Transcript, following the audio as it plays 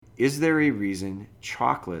is there a reason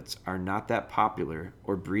chocolates are not that popular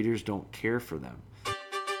or breeders don't care for them? All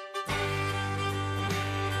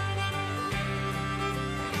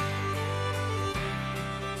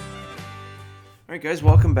right, guys,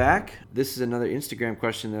 welcome back. This is another Instagram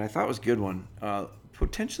question that I thought was a good one.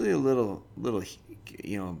 Potentially a little,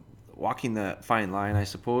 walking the fine line, I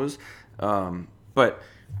suppose. But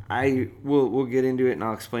we'll get into it, and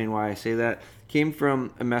I'll explain why I say that. Came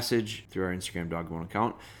from a message through our Instagram DogBone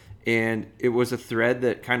account, and it was a thread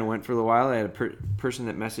that kind of went for a little while. I had a person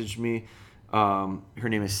that messaged me. Her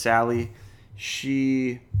name is Sally.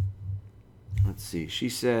 She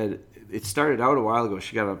said it started out a while ago.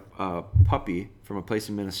 She got a puppy from a place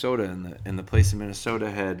in Minnesota, and the place in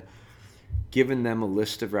Minnesota had given them a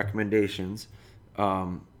list of recommendations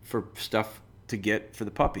for stuff to get for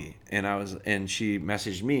the puppy. And she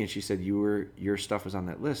messaged me and she said your stuff was on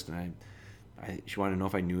that list, and she wanted to know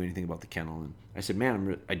if I knew anything about the kennel, and I said,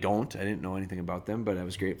 man, I didn't know anything about them, but I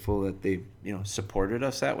was grateful that they supported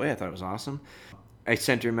us that way. I thought it was awesome. I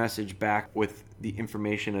sent her a message back with the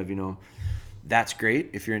information of that's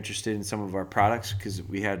great if you're interested in some of our products, because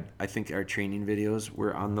I think our training videos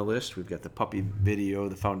were on the list. We've got the puppy video,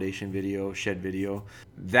 the foundation video, shed video.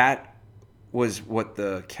 That was what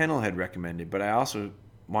the kennel had recommended, but I also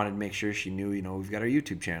wanted to make sure she knew, we've got our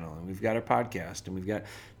YouTube channel and we've got our podcast and we've got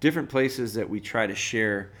different places that we try to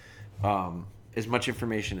share as much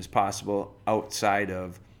information as possible outside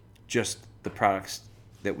of just the products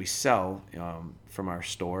that we sell from our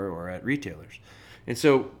store or at retailers. And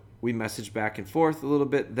so we messaged back and forth a little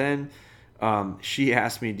bit. Then she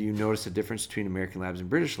asked me, do you notice a difference between American Labs and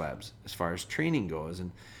British Labs as far as training goes?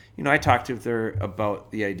 And, I talked to her about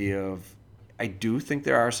the idea of, I do think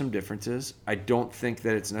there are some differences. I don't think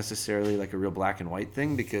that it's necessarily like a real black and white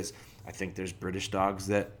thing, because I think there's British dogs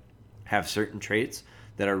that have certain traits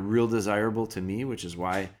that are real desirable to me, which is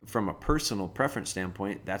why, from a personal preference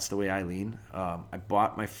standpoint, that's the way I lean. I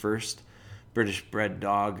bought my first British bred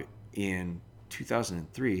dog in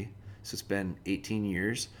 2003, so it's been 18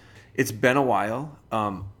 years. It's been a while.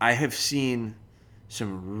 I have seen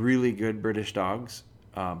some really good British dogs,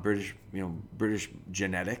 British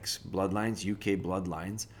genetics, bloodlines, UK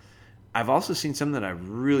bloodlines. I've also seen some that are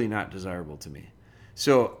really not desirable to me.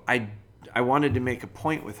 So I wanted to make a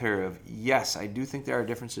point with her of, yes, I do think there are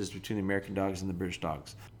differences between the American dogs and the British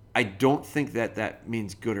dogs. I don't think that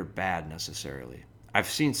means good or bad necessarily. I've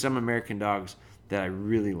seen some American dogs that I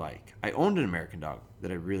really like. I owned an American dog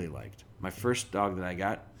that I really liked. My first dog that I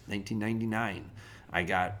got, 1999, I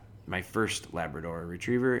got my first Labrador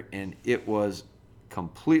Retriever, and it was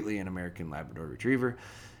completely an American Labrador Retriever.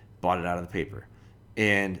 Bought it out of the paper,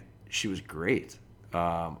 and she was great.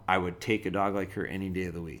 I would take a dog like her any day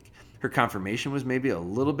of the week. Her conformation was maybe a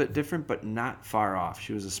little bit different, but not far off.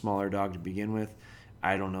 She was a smaller dog to begin with.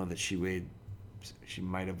 I don't know that she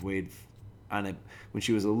might have weighed on it when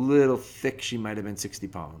she was a little thick. She might have been 60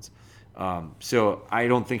 pounds. So I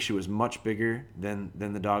don't think she was much bigger than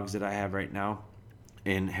the dogs that I have right now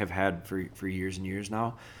and have had for years and years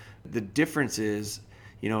now. The difference is,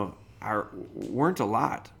 weren't a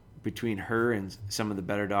lot between her and some of the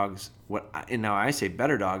better dogs. And now I say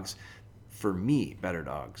better dogs, for me, better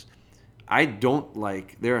dogs. I don't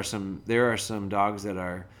like. There are some dogs that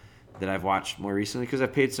I've watched more recently, because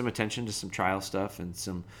I've paid some attention to some trial stuff and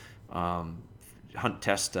some hunt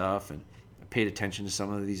test stuff, and I paid attention to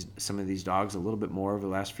some of these dogs a little bit more over the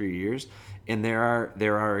last few years. And there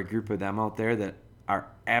are a group of them out there that are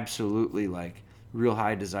absolutely like real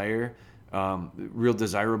high desire, real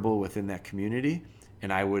desirable within that community.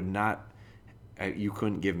 And I would not. You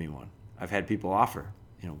couldn't give me one. I've had people offer,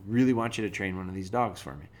 really want you to train one of these dogs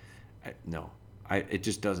for me. It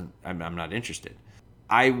just doesn't. I'm not interested.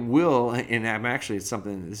 I will, and I'm actually, it's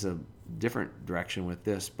something, this is a different direction with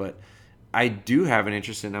this, but I do have an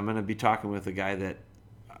interest in, I'm going to be talking with a guy that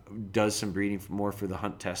does some breeding more for the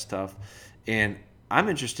hunt test stuff, and I'm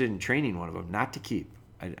interested in training one of them, not to keep.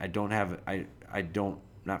 I don't,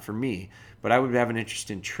 not for me, but I would have an interest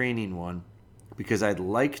in training one, because I'd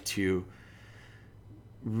like to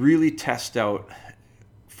really test out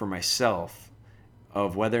for myself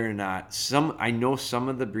of whether or not I know some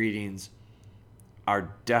of the breedings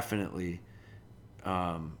are definitely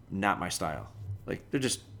not my style. Like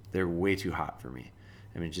they're way too hot for me.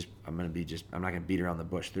 I mean, I'm not gonna beat around the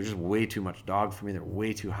bush. They're just way too much dog for me. They're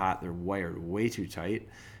way too hot. They're wired way too tight.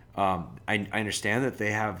 I understand that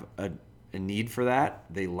they have a need for that.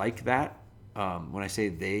 They like that. When I say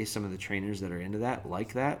they, some of the trainers that are into that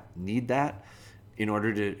like that, need that in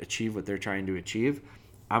order to achieve what they're trying to achieve.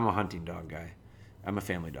 I'm a hunting dog guy. I'm a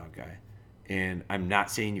family dog guy. And I'm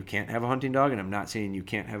not saying you can't have a hunting dog, and I'm not saying you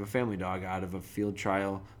can't have a family dog out of a field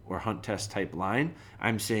trial or hunt test type line.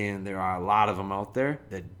 I'm saying there are a lot of them out there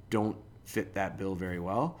that don't fit that bill very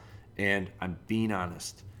well. And I'm being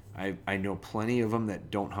honest. I know plenty of them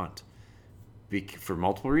that don't hunt for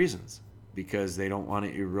multiple reasons. Because they don't want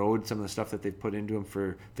to erode some of the stuff that they've put into them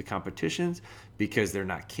for the competitions, because they're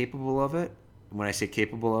not capable of it. When I say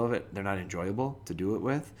capable of it, they're not enjoyable to do it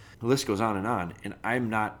with. The list goes on, and I'm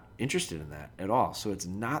not interested in that at all. So it's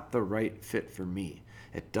not the right fit for me.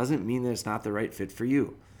 It doesn't mean that it's not the right fit for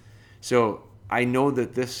you. So I know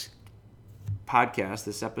that this podcast,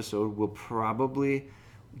 this episode, will probably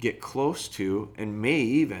get close to and may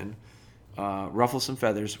even ruffle some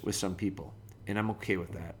feathers with some people. And I'm okay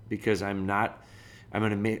with that, because I'm going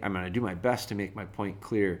to do my best to make my point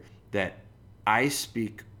clear that I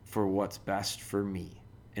speak for what's best for me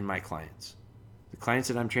and my clients. The clients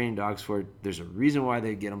that I'm training dogs for, there's a reason why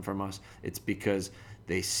they get them from us. It's because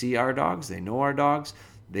they see our dogs, they know our dogs,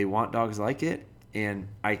 they want dogs like it, and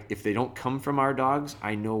if they don't come from our dogs,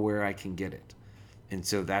 I know where I can get it. And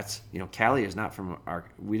so that's, Callie is not from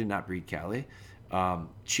we did not breed Callie.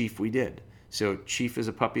 Chief, we did. So Chief is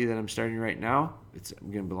a puppy that I'm starting right now. It's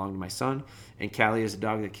going to belong to my son. And Callie is a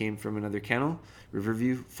dog that came from another kennel,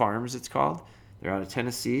 Riverview Farms it's called. They're out of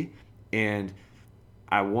Tennessee. And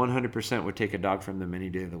I 100% would take a dog from them any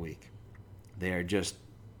day of the week.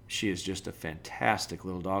 She is just a fantastic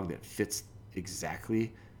little dog that fits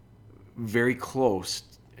exactly, very close.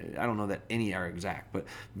 I don't know that any are exact, but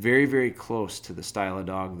very, very close to the style of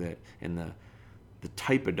dog and the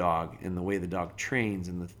type of dog and the way the dog trains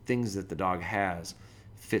and the things that the dog has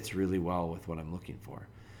fits really well with what I'm looking for.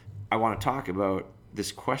 I want to talk about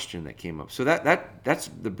this question that came up. So that's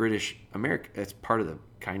the British American. That's part of the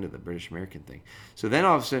British American thing. So then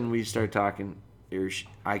all of a sudden we started talking.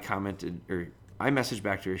 I commented, or I messaged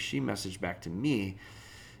back to her. She messaged back to me,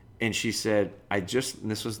 and she said, and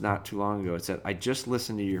this was not too long ago. It said, I just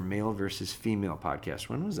listened to your male versus female podcast.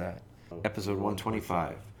 When was that? Episode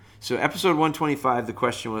 125. So episode 125, the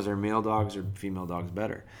question was, are male dogs or female dogs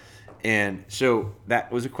better? And so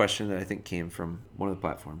that was a question that I think came from one of the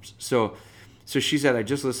platforms. So she said, I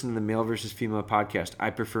just listened to the male versus female podcast.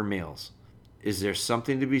 I prefer males. Is there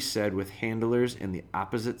something to be said with handlers and the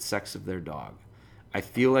opposite sex of their dog? I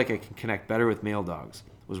feel like I can connect better with male dogs.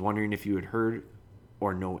 Was wondering if you had heard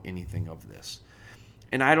or know anything of this.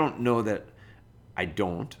 And I don't know that I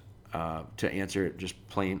don't. To answer it just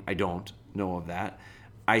plain, I don't know of that.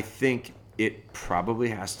 I think it probably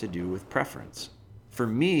has to do with preference. For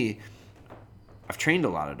me, I've trained a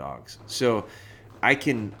lot of dogs, so I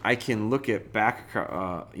can look at back,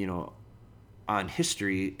 on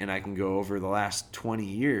history, and I can go over the last 20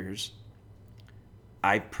 years.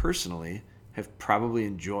 I personally have probably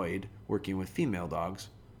enjoyed working with female dogs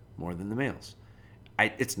more than the males.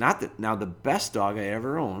 It's not that now the best dog I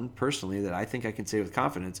ever owned personally that I think I can say with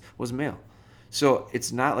confidence was male. So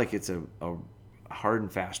it's not like it's a hard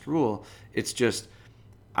and fast rule. It's just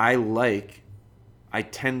I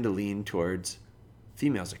tend to lean towards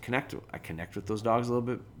females. I connect with those dogs a little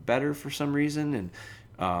bit better for some reason,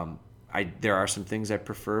 and there are some things I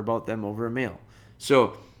prefer about them over a male.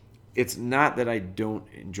 So it's not that I don't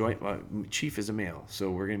enjoy Chief is a male, so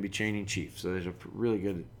we're going to be training Chief. So there's a really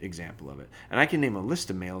good example of it. And I can name a list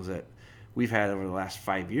of males that we've had over the last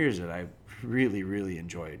 5 years that I really, really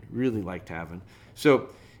enjoyed, really liked having. So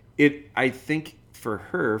I think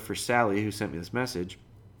for Sally, who sent me this message,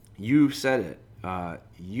 you said it. I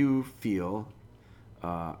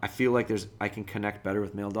feel like I can connect better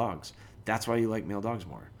with male dogs. That's why you like male dogs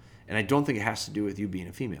more. And I don't think it has to do with you being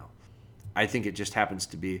a female. I think it just happens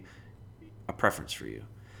to be a preference for you.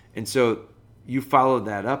 And so you followed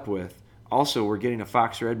that up with, also, we're getting a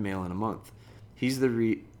fox red male in a month. Is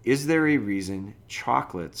there a reason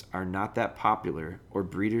chocolates are not that popular or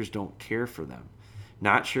breeders don't care for them?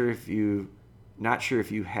 Not sure if you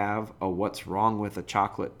have a What's Wrong with a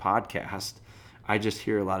Chocolate podcast. I just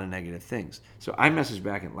hear a lot of negative things. So I messaged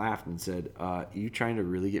back and laughed and said, you trying to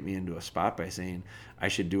really get me into a spot by saying I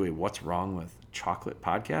should do a What's Wrong with Chocolate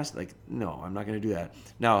podcast? Like, no, I'm not going to do that.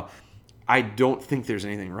 Now, I don't think there's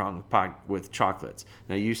anything wrong with chocolates.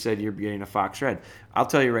 Now, you said you're getting a Fox Red. I'll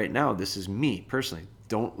tell you right now, this is me personally.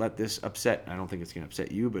 Don't let this upset. I don't think it's going to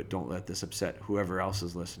upset you, but don't let this upset whoever else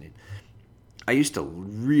is listening. I used to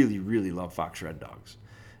really, really love Fox Red dogs.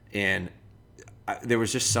 And there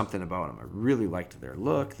was just something about them. I really liked their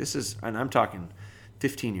look. And I'm talking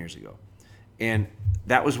 15 years ago. And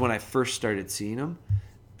that was when I first started seeing them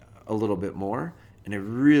a little bit more. And I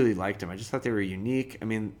really liked them. I just thought they were unique. I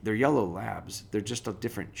mean, they're yellow labs. They're just a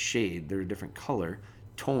different shade. They're a different color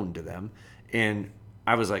tone to them. And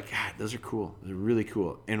I was like, God, those are cool. They're really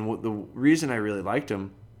cool. And the reason I really liked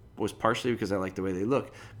them was partially because I liked the way they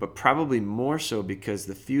look, but probably more so because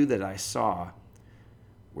the few that I saw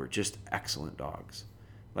were just excellent dogs.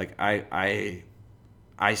 Like I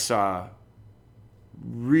saw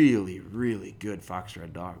really, really good fox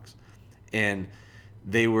red dogs, and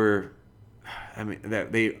they were, I mean,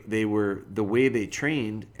 that they were, the way they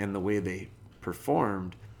trained and the way they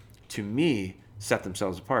performed, to me, set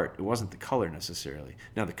themselves apart. It wasn't the color necessarily.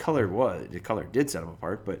 Now the color did set them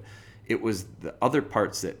apart, but it was the other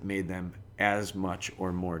parts that made them as much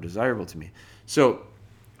or more desirable to me. So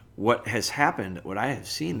what has happened, what I have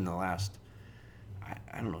seen in the last,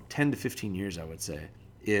 I don't know, 10 to 15 years, I would say,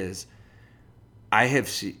 is I have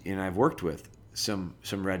seen, and I've worked with some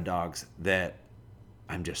red dogs that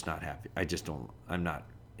I'm just not happy. I'm not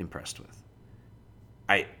impressed with.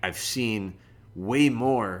 I've seen way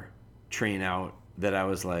more train out that I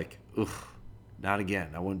was like, ugh, not again.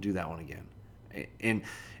 I won't do that one again.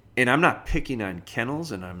 And I'm not picking on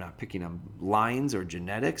kennels, and I'm not picking on lines or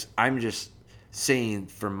genetics. I'm just saying,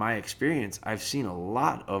 from my experience, I've seen a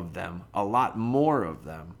lot of them, a lot more of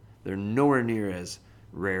them. They're nowhere near as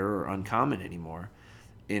rare or uncommon anymore.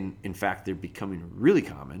 In fact, they're becoming really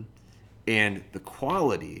common. And the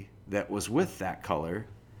quality that was with that color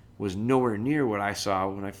was nowhere near what I saw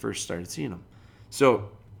when I first started seeing them. So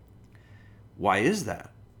why is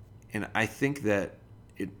that? And I think that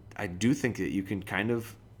I do think that you can kind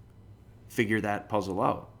of figure that puzzle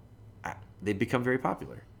out. They become very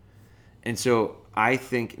popular. And so I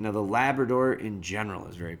think, now the Labrador in general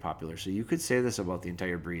is very popular. So you could say this about the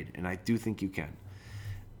entire breed, and I do think you can.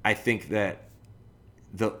 I think that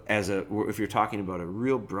if you're talking about a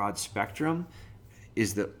real broad spectrum,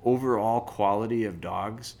 is the overall quality of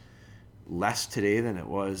dogs less today than it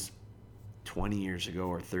was 20 years ago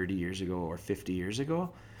or 30 years ago or 50 years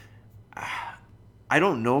ago? I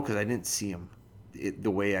don't know, because I didn't see them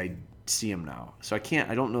the way I see them now. So I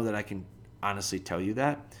don't know that I can honestly tell you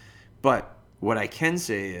that. But what I can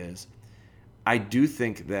say is, I do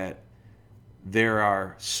think that there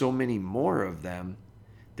are so many more of them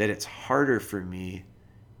that it's harder for me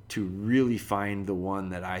to really find the one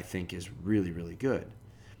that I think is really, really good.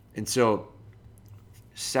 And so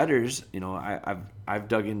setters, I've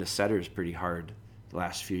dug into setters pretty hard the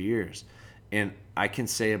last few years. And I can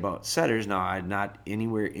say about setters, now I'm not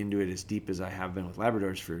anywhere into it as deep as I have been with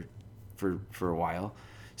Labradors for a while.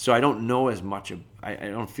 So I don't know as much, I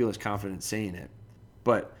don't feel as confident saying it.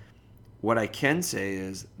 But what I can say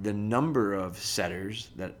is the number of setters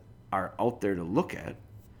that are out there to look at,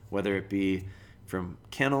 whether it be from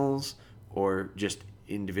kennels or just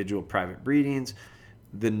individual private breedings,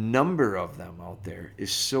 the number of them out there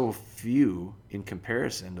is so few in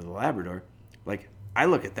comparison to the Labrador. Like, I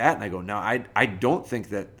look at that and I go, now I don't think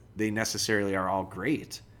that they necessarily are all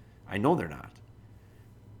great. I know they're not.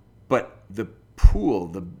 But the pool,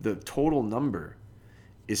 the total number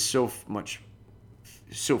is so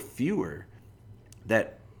fewer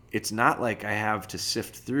that it's not like I have to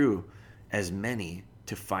sift through as many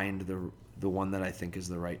to find the one that I think is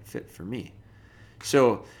the right fit for me.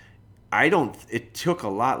 So it took a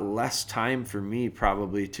lot less time for me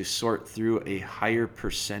probably to sort through a higher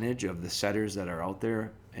percentage of the setters that are out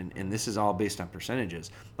there. And this is all based on percentages.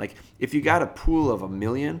 Like, if you got a pool of 1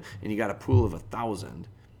 million and you got a pool of 1,000,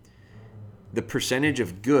 the percentage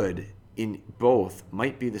of good in both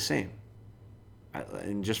might be the same.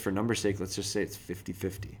 And just for number's sake, let's just say it's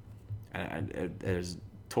 50-50. It is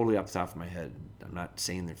totally off the top of my head. I'm not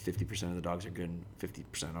saying that 50% of the dogs are good and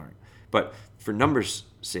 50% aren't. But for numbers'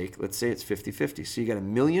 sake, let's say it's 50-50. So you got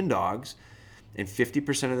 1 million dogs, and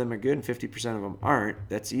 50% of them are good and 50% of them aren't.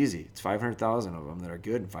 That's easy. It's 500,000 of them that are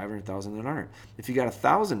good and 500,000 that aren't. If you got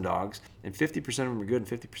 1,000 dogs and 50% of them are good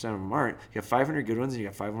and 50% of them aren't, you got 500 good ones and you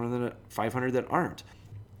got 500 that aren't.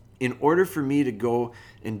 In order for me to go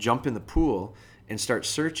and jump in the pool and start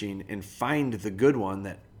searching and find the good one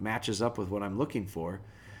that matches up with what I'm looking for,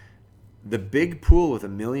 the big pool with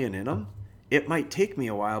 1 million in them, it might take me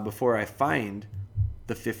a while before I find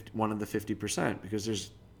one of the 50%, because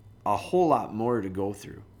there's a whole lot more to go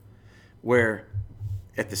through. Where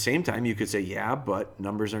at the same time you could say, yeah, but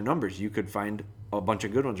numbers are numbers. You could find a bunch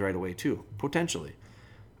of good ones right away too, potentially.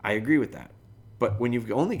 I agree with that. But when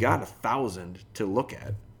you've only got 1,000 to look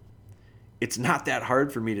at, it's not that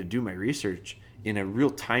hard for me to do my research in a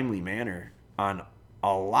real timely manner on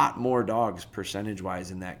a lot more dogs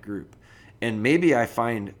percentage-wise in that group. And maybe I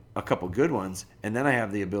find a couple good ones, and then I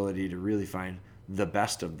have the ability to really find the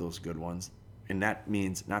best of those good ones. And that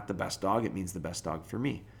means not the best dog, it means the best dog for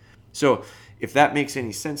me. So if that makes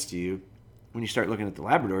any sense to you, when you start looking at the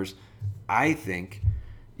Labradors, I think,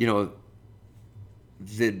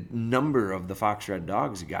 the number of the fox red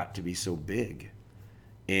dogs got to be so big.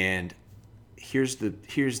 And here's the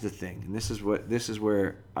thing, and this is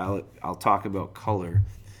where I'll talk about color.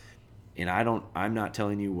 And I'm not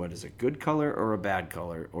telling you what is a good color or a bad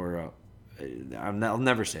color I'll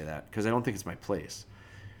never say that, because I don't think it's my place.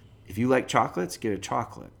 If you like chocolates, get a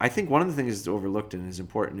chocolate. I think one of the things that's overlooked and is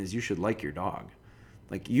important is you should like your dog.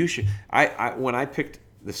 Like you should. When I picked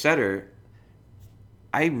the setter,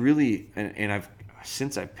 I really and I've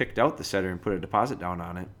since I picked out the setter and put a deposit down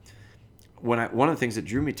on it. One of the things that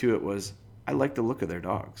drew me to it was I like the look of their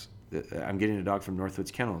dogs. I'm getting a dog from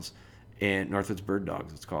Northwoods Kennels, and Northwoods Bird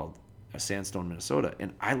Dogs, it's called, Sandstone, Minnesota,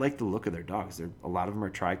 and I like the look of their dogs. A lot of them are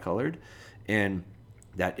tricolored, and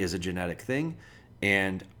that is a genetic thing,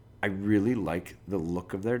 and I really like the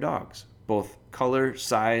look of their dogs, both color,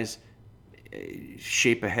 size,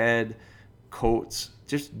 shape of head, coats,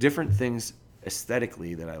 just different things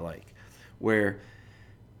aesthetically that I like. Where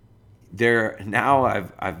now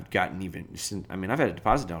I've gotten even. I've had a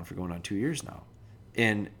deposit down for going on 2 years now,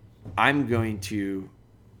 and I'm going to.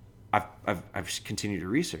 I've continued to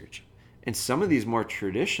research, and some of these more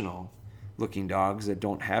traditional looking dogs that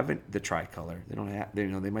don't have the tricolor,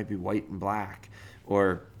 they might be white and black,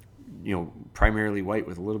 or primarily white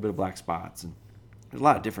with a little bit of black spots, and there's a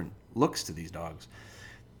lot of different looks to these dogs.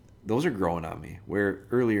 Those are growing on me, where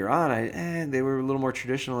earlier on they were a little more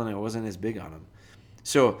traditional and I wasn't as big on them.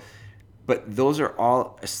 So, but those are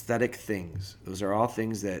all aesthetic things. Those are all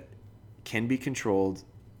things that can be controlled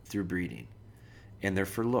through breeding, and they're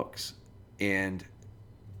for looks.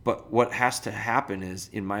 But what has to happen is,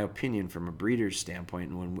 in my opinion, from a breeder's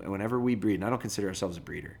standpoint, and whenever we breed, and I don't consider ourselves a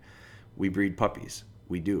breeder, we breed puppies.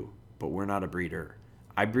 We do, but we're not a breeder.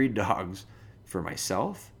 I breed dogs for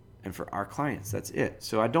myself and for our clients. That's it.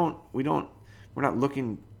 So we're not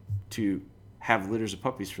looking to have litters of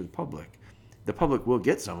puppies for the public. The public will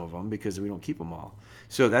get some of them because we don't keep them all.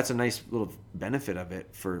 So that's a nice little benefit of it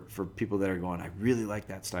for people that are going, I really like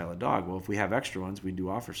that style of dog. Well, if we have extra ones, we do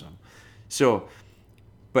offer some. So,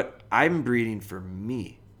 but I'm breeding for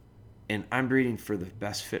me, and I'm breeding for the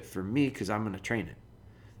best fit for me because I'm going to train it.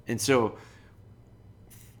 And so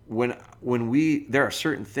when there are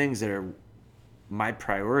certain things that are my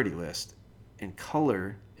priority list, and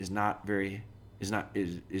color is not even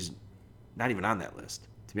on that list,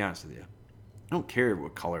 to be honest with you. I don't care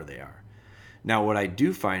what color they are. Now, what I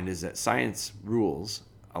do find is that science rules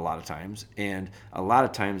a lot of times, and a lot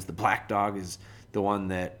of times the black dog is the one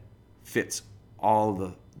that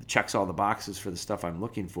checks all the boxes for the stuff I'm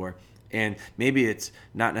looking for. And maybe it's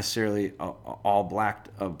not necessarily all black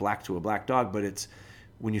to a black dog, but it's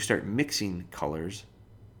when you start mixing colors,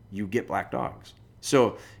 you get black dogs.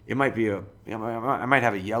 So it might be I might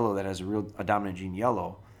have a yellow that has a dominant gene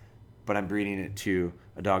yellow, but I'm breeding it to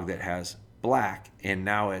a dog that has black, and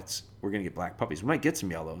now we're going to get black puppies. We might get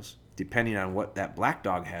some yellows, depending on what that black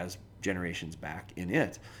dog has generations back in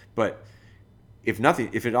it. But if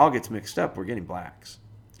it all gets mixed up, we're getting blacks.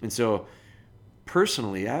 And so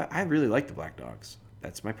personally, I really like the black dogs.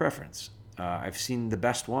 That's my preference. I've seen the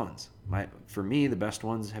best ones. For me, the best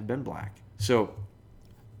ones have been black. So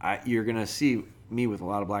you're going to see me with a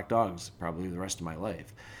lot of black dogs probably the rest of my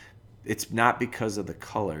life. It's not because of the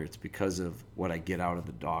color. It's because of what I get out of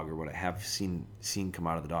the dog, or what I have seen come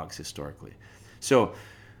out of the dogs historically. So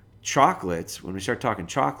chocolates, when we start talking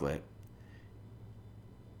chocolate,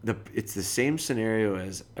 it's the same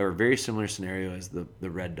scenario or very similar scenario as the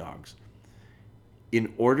red dogs.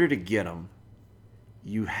 In order to get them,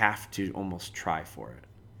 you have to almost try for it,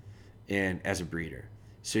 and as a breeder.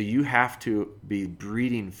 So you have to be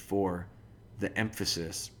breeding for the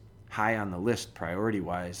emphasis high on the list,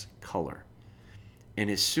 priority-wise, color. And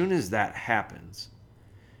as soon as that happens,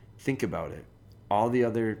 think about it. All the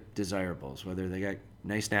other desirables, whether they got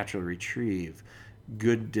nice natural retrieve,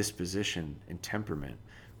 good disposition and temperament,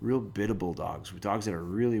 real biddable dogs that are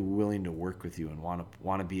really willing to work with you and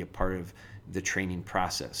want to be a part of the training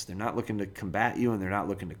process. They're not looking to combat you, and they're not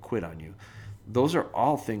looking to quit on you. Those are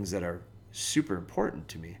all things that are super important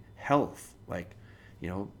to me. Health,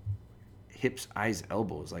 hips, eyes,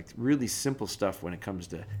 elbows, like really simple stuff when it comes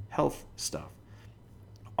to health stuff.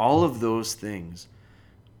 All of those things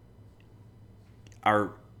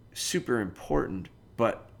are super important,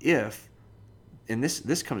 but and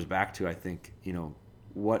this comes back to, I think,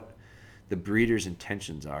 what the breeder's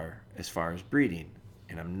intentions are as far as breeding.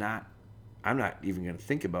 And I'm not even going to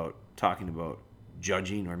think about talking about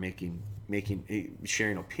judging or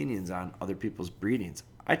sharing opinions on other people's breedings.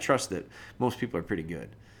 I trust that most people are pretty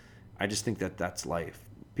good. I just think that that's life.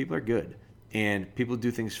 People are good, and people do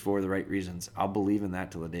things for the right reasons. I'll believe in that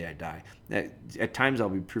till the day I die. At times I'll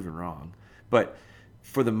be proven wrong, but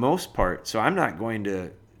for the most part, so I'm not going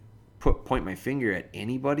to point my finger at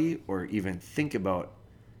anybody or even think about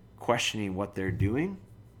questioning what they're doing.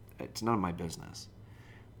 It's none of my business.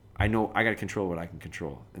 I know I got to control what I can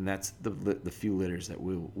control, and that's the few litters that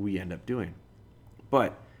we end up doing.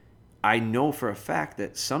 But I know for a fact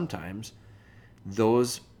that sometimes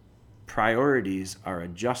those priorities are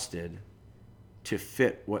adjusted to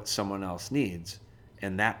fit what someone else needs,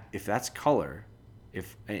 and that if that's color,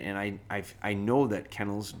 I know that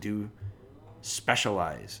kennels do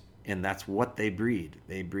specialize, and that's what they breed.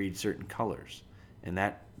 They breed certain colors, and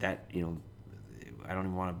that I don't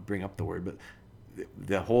even want to bring up the word, but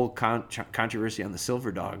the whole controversy on the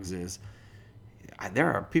silver dogs is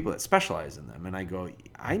there are people that specialize in them, and I go,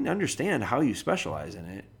 I understand how you specialize in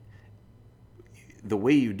it. The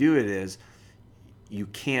way you do it is you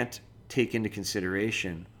can't take into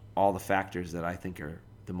consideration all the factors that I think are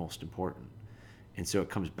the most important. And so it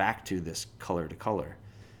comes back to this color to color.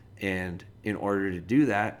 And in order to do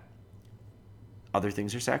that, other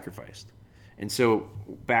things are sacrificed. And so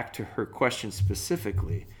back to her question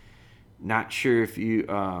specifically, not sure if you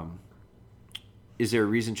is there a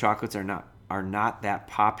reason chocolates are not that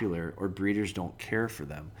popular or breeders don't care for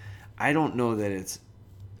them? I don't know that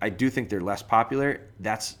I do think they're less popular.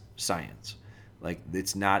 That's science. Like,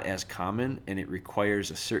 it's not as common, and it requires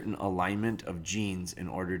a certain alignment of genes in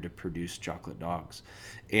order to produce chocolate dogs.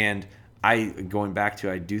 And going back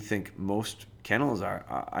to, I do think most kennels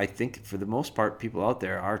I think for the most part, people out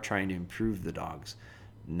there are trying to improve the dogs,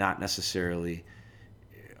 not necessarily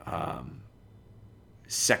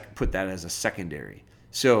put that as a secondary.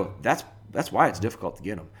 So that's why it's difficult to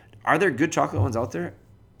get them. Are there good chocolate ones out there?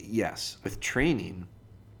 Yes. With training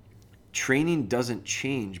doesn't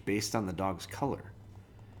change based on the dog's color.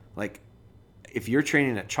 Like, if you're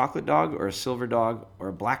training a chocolate dog or a silver dog or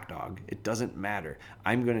a black dog, it doesn't matter.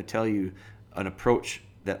 I'm going to tell you an approach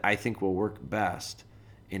that I think will work best,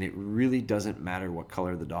 and it really doesn't matter what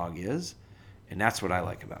color the dog is, and that's what I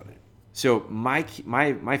like about it. So my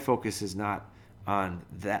focus is not on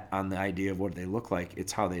the idea of what they look like.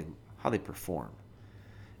 It's how they perform.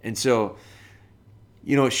 And so,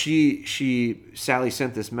 Sally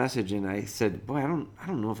sent this message, and I said, boy, I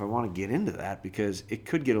don't know if I want to get into that because it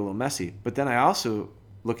could get a little messy. But then I also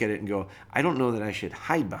look at it and go, I don't know that I should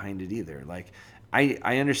hide behind it either. Like,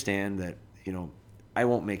 I understand that, I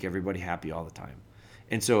won't make everybody happy all the time.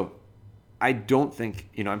 And so I don't think,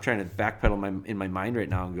 I'm trying to backpedal in my mind right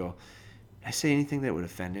now and go, did I say anything that would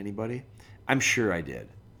offend anybody? I'm sure I did.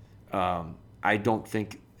 I don't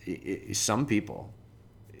think some people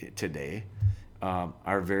today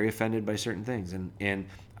are very offended by certain things, and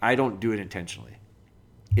I don't do it intentionally.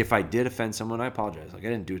 If I did offend someone, I apologize. Like, I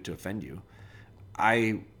didn't do it to offend you.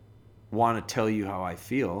 I want to tell you how I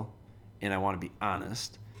feel, and I want to be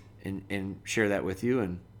honest and share that with you.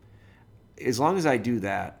 And as long as I do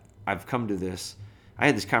that, I've come to this. I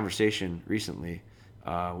had this conversation recently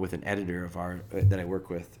with an editor of that I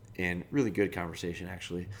work with, and really good conversation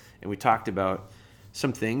actually. And we talked about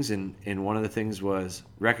some things, and one of the things was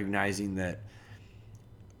recognizing that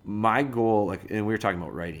my goal, and we were talking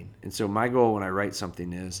about writing, and so my goal when I write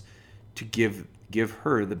something is to give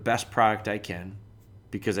her the best product I can,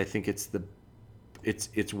 because I think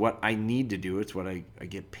it's what I need to do. It's what I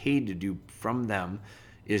get paid to do from them,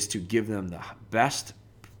 is to give them the best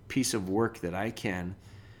piece of work that I can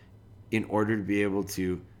in order to be able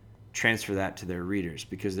to transfer that to their readers,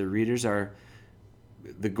 because their readers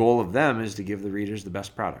the goal of them is to give the readers the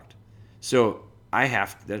best product. So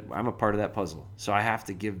I'm a part of that puzzle. So I have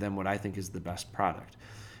to give them what I think is the best product.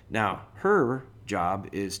 Now, her job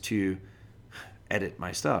is to edit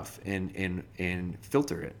my stuff and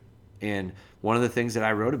filter it. And one of the things that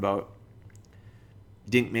I wrote about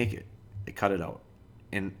didn't make it. They cut it out.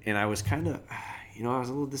 And I was kind of, I was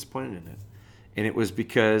a little disappointed in it. And it was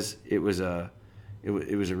because it was a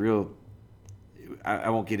real, I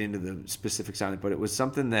won't get into the specifics on it, but it was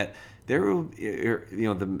something that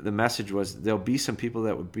the message was there'll be some people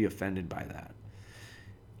that would be offended by that.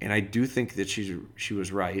 And I do think that she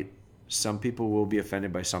was right. Some people will be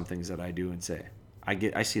offended by some things that I do and say.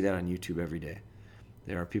 I see that on YouTube every day.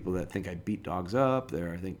 There are people that think I beat dogs up.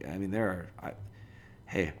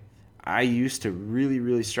 I used to really,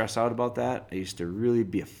 really stress out about that. I used to really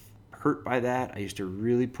be hurt by that. I used to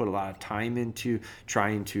really put a lot of time into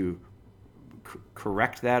trying to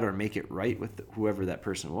correct that or make it right with whoever that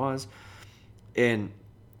person was. And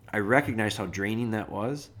I recognized how draining that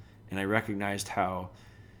was, and I recognized how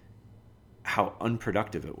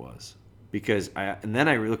unproductive it was. And then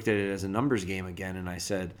I looked at it as a numbers game again, and I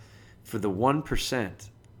said, for the 1%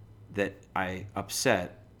 that I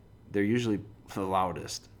upset, they're usually the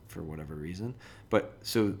loudest. for whatever reason. But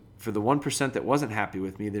so for the 1% that wasn't happy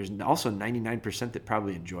with me, there's also 99% that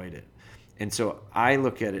probably enjoyed it. And so I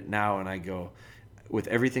look at it now and I go, with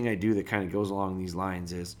everything I do that kind of goes along these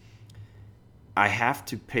lines, is I have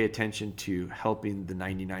to pay attention to helping the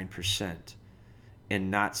 99% and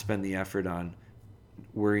not spend the effort on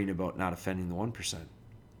worrying about not offending the 1%.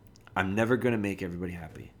 I'm never going to make everybody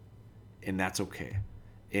happy, and that's okay.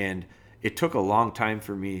 And it took a long time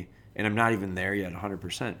for me, and I'm not even there yet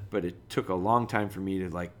 100%, but it took a long time for me to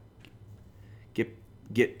like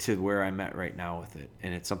get to where I'm at right now with it.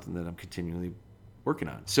 And it's something that I'm continually working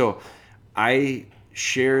on. So I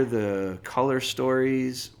share the color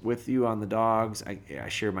stories with you on the dogs. I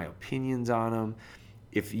share my opinions on them.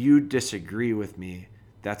 If you disagree with me,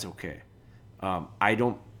 that's okay. I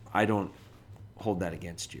don't hold that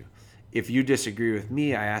against you. If you disagree with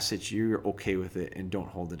me, I ask that you're okay with it and don't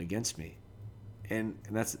hold it against me. And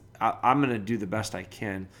that's, I'm going to do the best I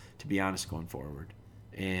can to be honest going forward.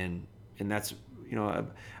 And that's,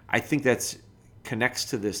 I think that's connects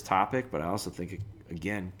to this topic, but I also think,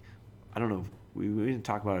 again, I don't know, we didn't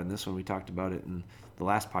talk about it in this one. We talked about it in the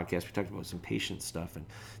last podcast. We talked about some patient stuff, and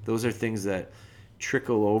those are things that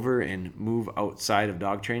trickle over and move outside of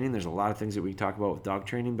dog training. There's a lot of things that we talk about with dog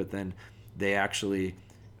training, but then they actually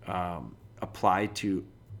apply to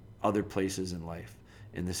other places in life,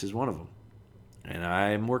 and this is one of them. And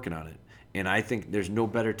I'm working on it. And I think there's no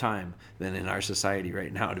better time than in our society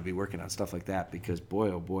right now to be working on stuff like that, because boy,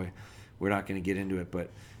 oh boy, we're not going to get into it, but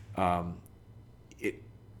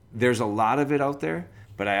there's a lot of it out there,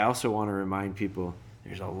 but I also want to remind people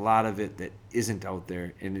there's a lot of it that isn't out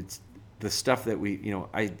there, and it's the stuff that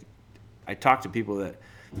I talk to people that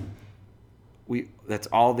that's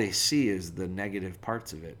all they see is the negative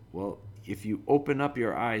parts of it. Well, if you open up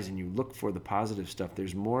your eyes and you look for the positive stuff,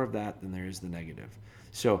 there's more of that than there is the negative.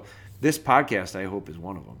 So this podcast, I hope, is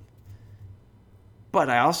one of them. But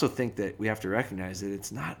I also think that we have to recognize that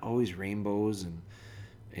it's not always rainbows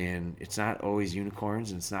and it's not always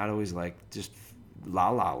unicorns, and it's not always like just la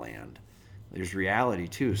la land. There's reality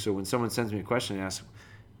too. So when someone sends me a question and asks,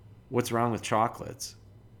 "What's wrong with chocolates?"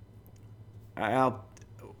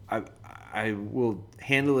 I will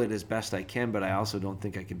handle it as best I can, but I also don't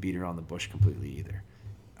think I can beat around the bush completely either.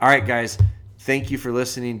 All right, guys. Thank you for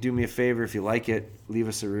listening. Do me a favor, if you like it, leave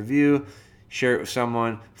us a review, share it with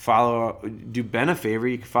someone, do Ben a favor.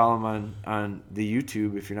 You can follow him on the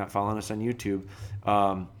YouTube if you're not following us on YouTube.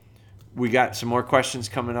 We got some more questions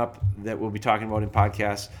coming up that we'll be talking about in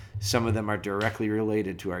podcasts. Some of them are directly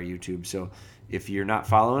related to our YouTube. So if you're not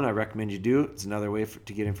following, I recommend you do. It's another way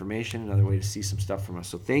to get information, another way to see some stuff from us.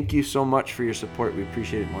 So thank you so much for your support. We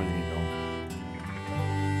appreciate it more than you know.